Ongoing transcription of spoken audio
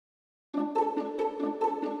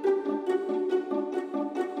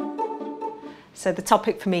So the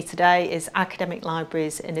topic for me today is academic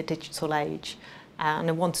libraries in a digital age. And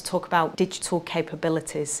I want to talk about digital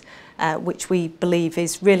capabilities, which we believe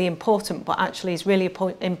is really important, but actually is really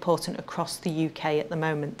important across the UK at the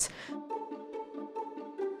moment.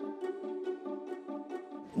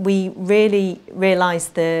 We really realise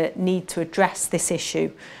the need to address this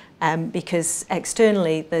issue because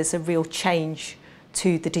externally there's a real change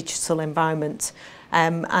to the digital environment.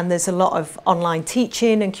 And there's a lot of online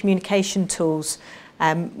teaching and communication tools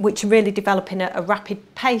which are really developing at a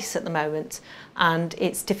rapid pace at the moment, and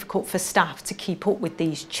it's difficult for staff to keep up with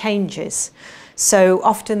these changes. So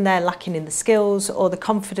often they're lacking in the skills or the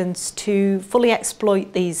confidence to fully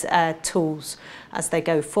exploit these tools as they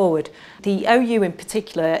go forward. The OU in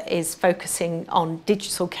particular is focusing on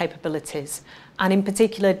digital capabilities, and in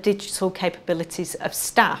particular digital capabilities of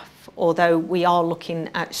staff, although we are looking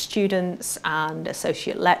at students and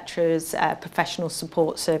associate lecturers, professional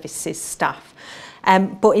support services staff.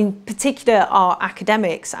 But in particular our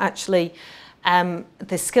academics, actually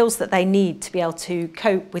the skills that they need to be able to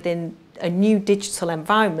cope within a new digital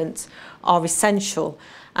environment are essential.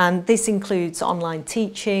 And this includes online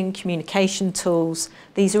teaching, communication tools.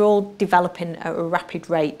 These are all developing at a rapid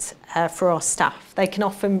rate for our staff. They can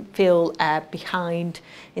often feel behind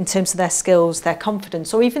in terms of their skills, their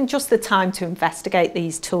confidence, or even just the time to investigate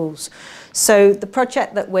these tools. So the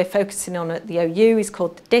project that we're focusing on at the OU is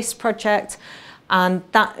called the DIS project, and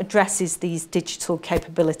that addresses these digital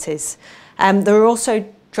capabilities. There are also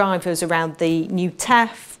drivers around the new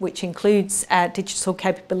TEF, which includes digital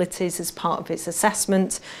capabilities as part of its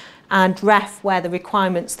assessment, and REF, where the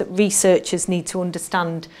requirements that researchers need to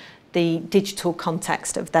understand the digital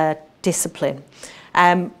context of their discipline.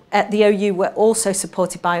 At the OU, we're also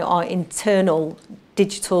supported by our internal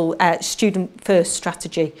digital student-first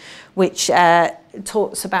strategy, which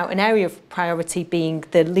talks about an area of priority being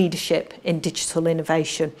the leadership in digital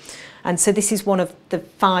innovation. And so this is one of the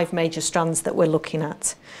 5 major strands that we're looking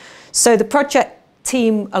at. So the project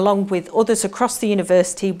team, along with others across the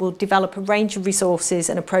university, will develop a range of resources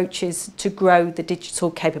and approaches to grow the digital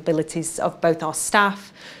capabilities of both our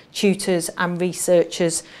staff, tutors and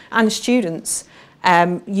researchers and students,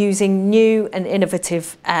 using new and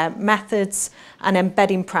innovative methods and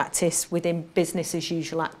embedding practice within business as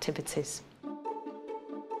usual activities.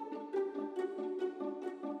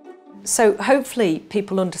 So hopefully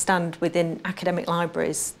people understand within academic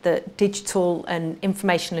libraries that digital and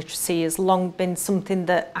information literacy has long been something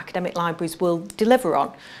that academic libraries will deliver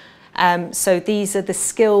on. So these are the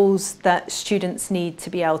skills that students need to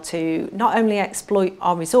be able to not only exploit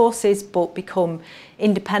our resources but become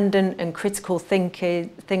independent and critical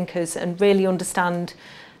thinkers and really understand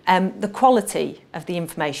the quality of the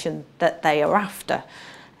information that they are after.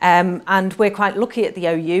 And we're quite lucky at the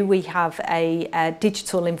OU. We have a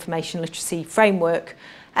digital information literacy framework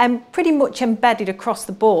pretty much embedded across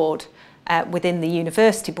the board within the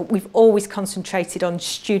university, but we've always concentrated on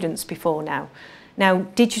students before now. Now,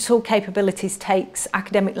 digital capabilities takes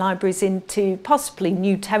academic libraries into possibly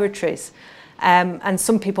new territories, and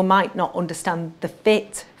some people might not understand the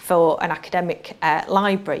fit for an academic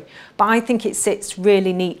library, but I think it sits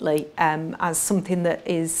really neatly as something that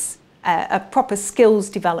is a proper skills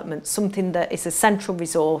development, something that is a central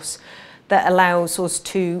resource that allows us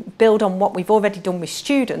to build on what we've already done with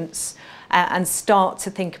students and start to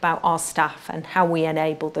think about our staff and how we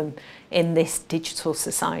enable them in this digital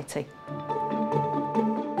society.